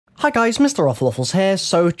Hi guys, MrRoflWaffles here.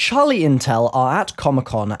 So Charlie Intel are at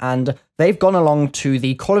Comic-Con and they've gone along to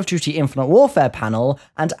the Call of Duty Infinite Warfare panel,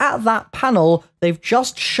 and at that panel they've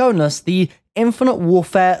just shown us the Infinite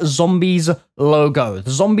Warfare Zombies logo.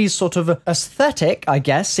 The zombies sort of aesthetic, I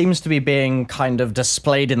guess, seems to be being kind of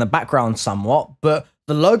displayed in the background somewhat, but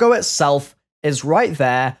the logo itself is right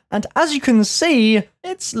there, and as you can see,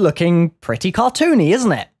 it's looking pretty cartoony,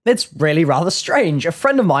 isn't it? It's really rather strange. A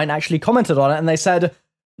friend of mine actually commented on it and they said,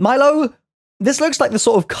 Milo, this looks like the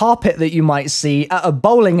sort of carpet that you might see at a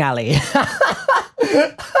bowling alley.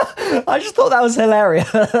 I just thought that was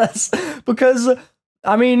hilarious because,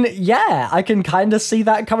 I mean, yeah, I can kind of see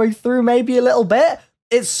that coming through maybe a little bit.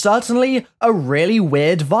 It's certainly a really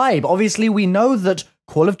weird vibe. Obviously, we know that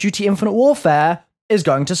Call of Duty Infinite Warfare is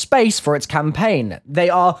going to space for its campaign. They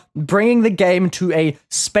are bringing the game to a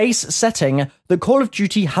space setting that Call of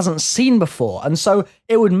Duty hasn't seen before, and so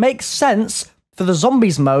it would make sense for the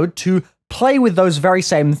Zombies mode to play with those very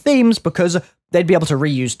same themes because they'd be able to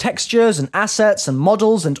reuse textures and assets and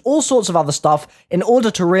models and all sorts of other stuff in order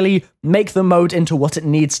to really make the mode into what it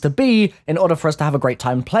needs to be in order for us to have a great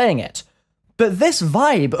time playing it. But this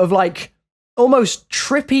vibe of like almost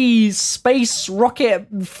trippy space rocket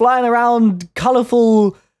flying around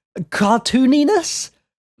colourful cartooniness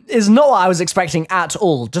is not what I was expecting at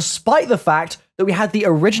all, despite the fact that we had the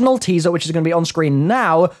original teaser, which is going to be on screen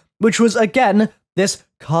now, which was, again, this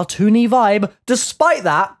cartoony vibe. Despite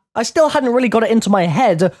that, I still hadn't really got it into my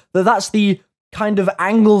head that that's the kind of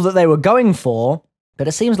angle that they were going for, but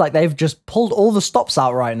it seems like they've just pulled all the stops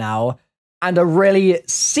out right now and are really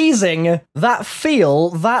seizing that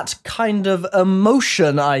feel, that kind of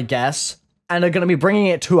emotion, I guess, and are going to be bringing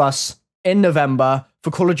it to us in November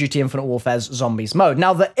for Call of Duty Infinite Warfare's Zombies mode.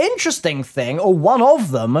 Now, the interesting thing, or one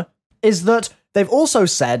of them, is that they've also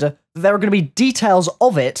said that there are going to be details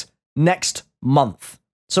of it next month.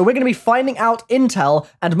 So we're going to be finding out intel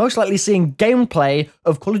and most likely seeing gameplay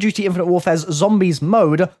of Call of Duty Infinite Warfare's Zombies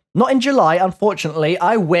mode, not in July, unfortunately.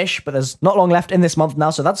 I wish, but there's not long left in this month now,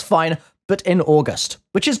 so that's fine, but in August,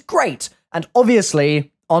 which is great. And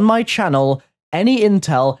obviously, on my channel, any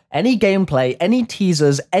intel, any gameplay, any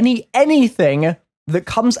teasers, anything that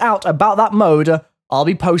comes out about that mode, I'll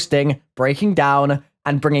be posting, breaking down,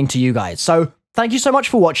 and bringing to you guys. So thank you so much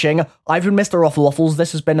for watching. I've been MrRoflWaffles.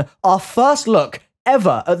 This has been our first look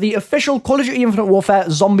ever at the official Call of Duty Infinite Warfare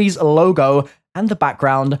Zombies logo and the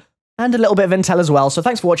background and a little bit of intel as well. So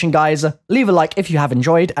thanks for watching, guys. Leave a like if you have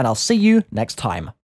enjoyed, and I'll see you next time.